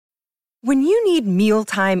When you need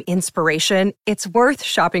mealtime inspiration, it's worth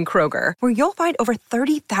shopping Kroger, where you'll find over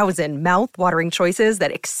 30,000 mouth-watering choices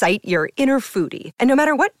that excite your inner foodie. And no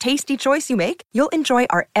matter what tasty choice you make, you'll enjoy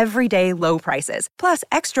our everyday low prices, plus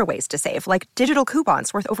extra ways to save, like digital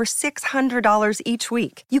coupons worth over $600 each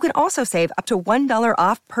week. You can also save up to $1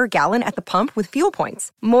 off per gallon at the pump with fuel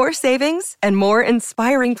points. More savings and more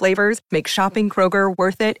inspiring flavors make shopping Kroger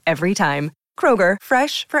worth it every time. Kroger,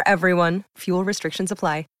 fresh for everyone. Fuel restrictions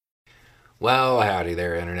apply. Well, howdy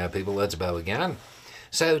there, Internet people. It's Bo again.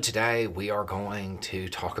 So today we are going to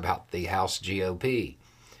talk about the House GOP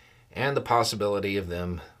and the possibility of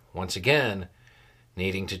them, once again,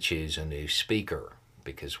 needing to choose a new speaker,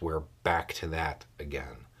 because we're back to that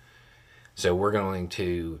again. So we're going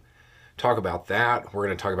to talk about that. We're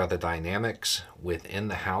going to talk about the dynamics within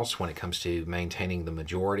the House when it comes to maintaining the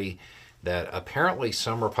majority that apparently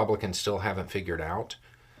some Republicans still haven't figured out.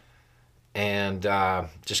 And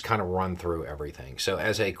just kind of run through everything. So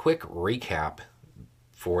as a quick recap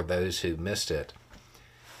for those who missed it,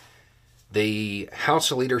 the House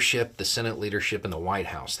leadership, the Senate leadership, and the White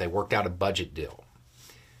House, they worked out a budget deal.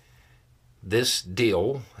 This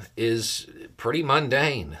deal is pretty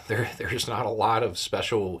mundane. There's not a lot of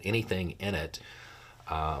special anything in it.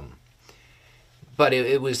 But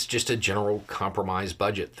it was just a general compromise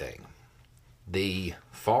budget thing. The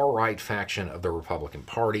far-right faction of the Republican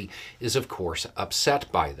Party is, of course, upset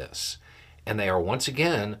by this. And they are once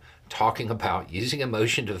again talking about using a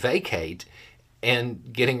motion to vacate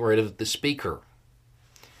and getting rid of the speaker.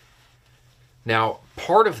 Now,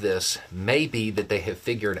 part of this may be that they have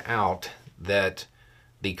figured out that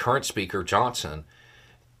the current speaker, Johnson,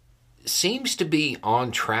 seems to be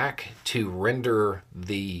on track to render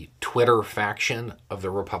the Twitter faction of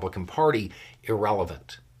the Republican Party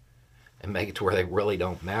irrelevant and make it to where they really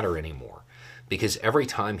don't matter anymore. Because every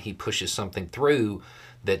time he pushes something through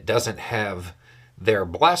that doesn't have their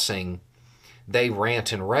blessing, they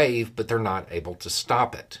rant and rave, but they're not able to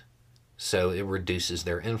stop it. So it reduces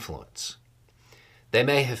their influence. They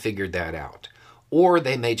may have figured that out. Or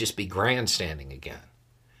they may just be grandstanding again.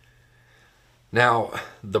 Now,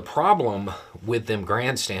 the problem with them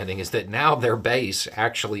grandstanding is that now their base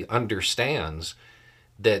actually understands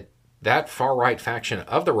that far-right faction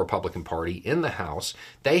of the Republican Party in the House,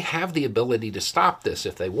 they have the ability to stop this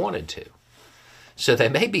if they wanted to. So they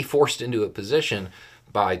may be forced into a position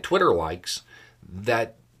by Twitter likes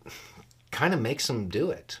that kind of makes them do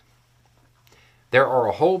it. There are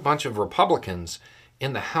a whole bunch of Republicans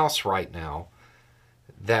in the House right now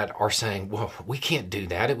that are saying, well, we can't do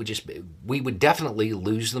that. We would definitely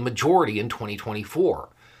lose the majority in 2024.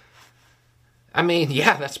 I mean,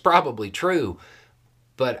 yeah, that's probably true,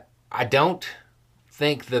 but I don't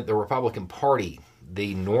think that the Republican Party,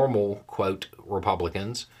 the normal, quote,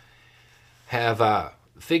 Republicans, have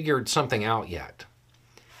figured something out yet.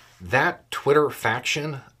 That Twitter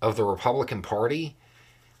faction of the Republican Party,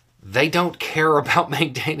 they don't care about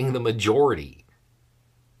maintaining the majority.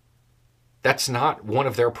 That's not one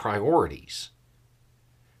of their priorities.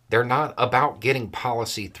 They're not about getting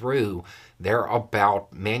policy through. They're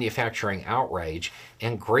about manufacturing outrage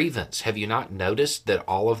and grievance. Have you not noticed that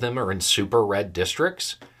all of them are in super red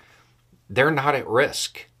districts? They're not at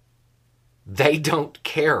risk. They don't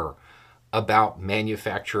care about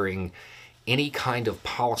manufacturing any kind of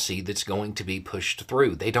policy that's going to be pushed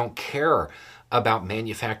through. They don't care about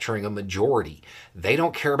manufacturing a majority. They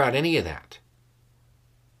don't care about any of that.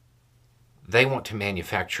 They want to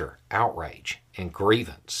manufacture outrage and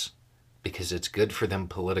grievance because it's good for them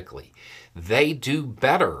politically. They do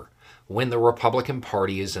better when the Republican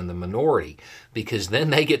Party is in the minority, because then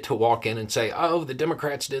they get to walk in and say, oh, the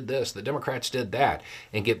Democrats did this, the Democrats did that,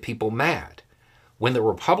 and get people mad. When the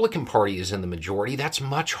Republican Party is in the majority, that's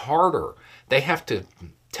much harder. They have to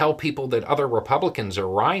tell people that other Republicans are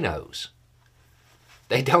rhinos.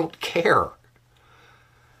 They don't care.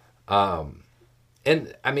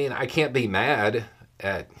 And I mean, I can't be mad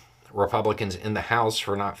at Republicans in the House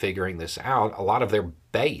for not figuring this out. A lot of the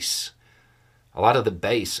base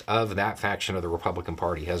of that faction of the Republican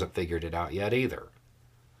Party hasn't figured it out yet either.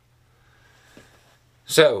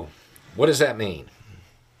 So, what does that mean?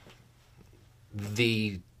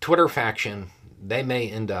 The Twitter faction, they may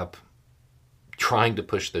end up trying to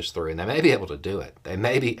push this through, and they may be able to do it. They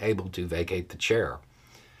may be able to vacate the chair.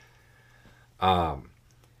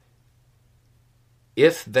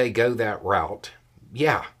 If they go that route,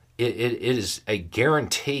 yeah, it is a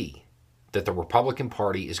guarantee that the Republican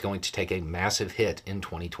Party is going to take a massive hit in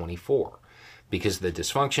 2024 because the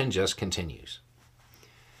dysfunction just continues.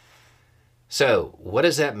 So, what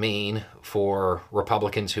does that mean for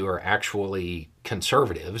Republicans who are actually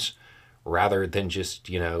conservatives rather than just,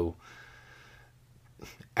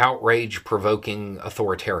 outrage-provoking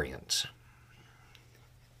authoritarians.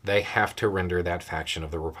 They have to render that faction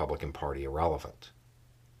of the Republican Party irrelevant.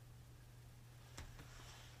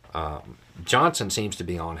 Johnson seems to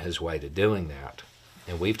be on his way to doing that,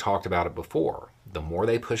 and we've talked about it before. The more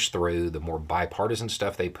they push through, the more bipartisan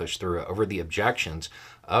stuff they push through over the objections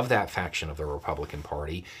of that faction of the Republican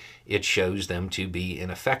Party, it shows them to be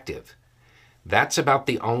ineffective. That's about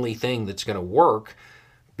the only thing that's going to work,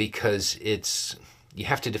 because you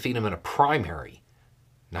have to defeat them in a primary,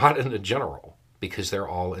 not in a general, because they're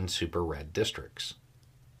all in super red districts.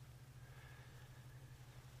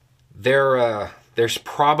 There's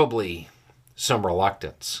probably some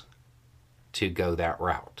reluctance to go that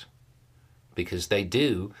route, because they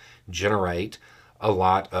do generate a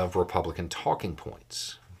lot of Republican talking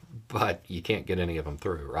points, but you can't get any of them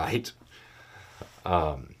through, right?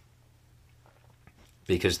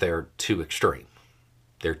 Because they're too extreme.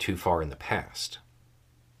 They're too far in the past.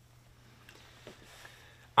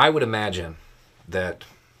 I would imagine that,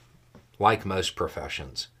 like most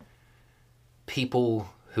professions, people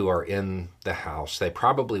who are in the House, they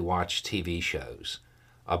probably watch TV shows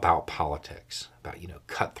about politics, about,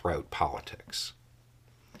 cutthroat politics.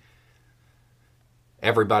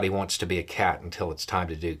 Everybody wants to be a cat until it's time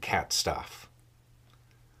to do cat stuff.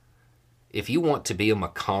 If you want to be a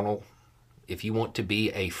McConnell, if you want to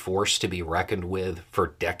be a force to be reckoned with for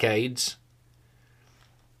decades,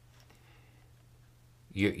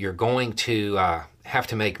 you're going to have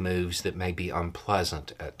to make moves that may be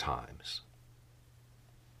unpleasant at times.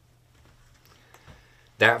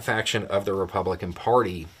 That faction of the Republican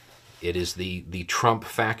Party, it is the Trump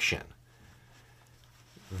faction.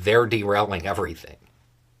 They're derailing everything.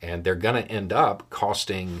 And they're going to end up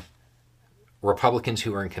costing Republicans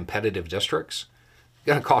who are in competitive districts,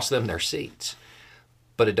 going to cost them their seats.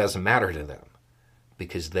 But it doesn't matter to them,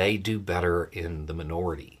 because they do better in the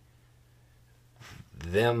minority.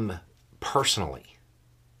 Them personally,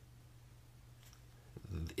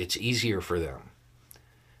 it's easier for them,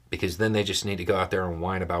 because then they just need to go out there and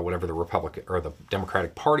whine about whatever the Republican or the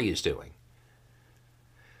Democratic Party is doing.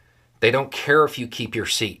 They don't care if you keep your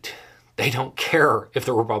seat. They don't care if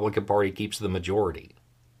the Republican Party keeps the majority.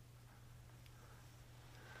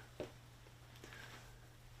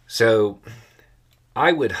 So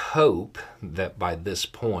I would hope that by this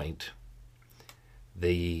point,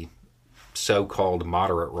 the so-called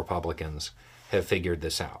moderate Republicans have figured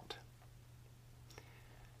this out.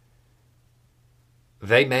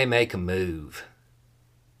 They may make a move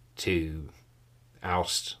to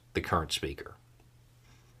oust the current speaker.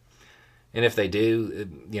 And if they do,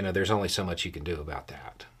 there's only so much you can do about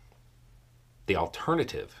that. The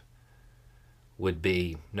alternative would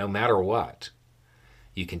be, no matter what,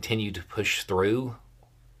 you continue to push through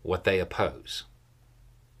what they oppose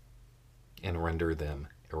and render them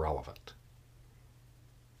irrelevant.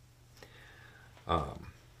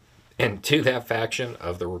 And to that faction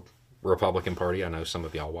of the Republican Party, I know some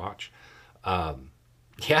of y'all watch, do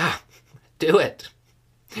it.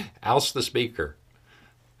 Oust the speaker.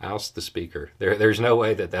 Oust the speaker. There's no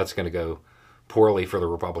way that that's going to go poorly for the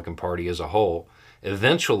Republican Party as a whole.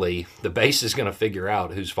 Eventually, the base is going to figure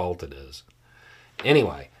out whose fault it is.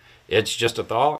 Anyway, it's just a thought.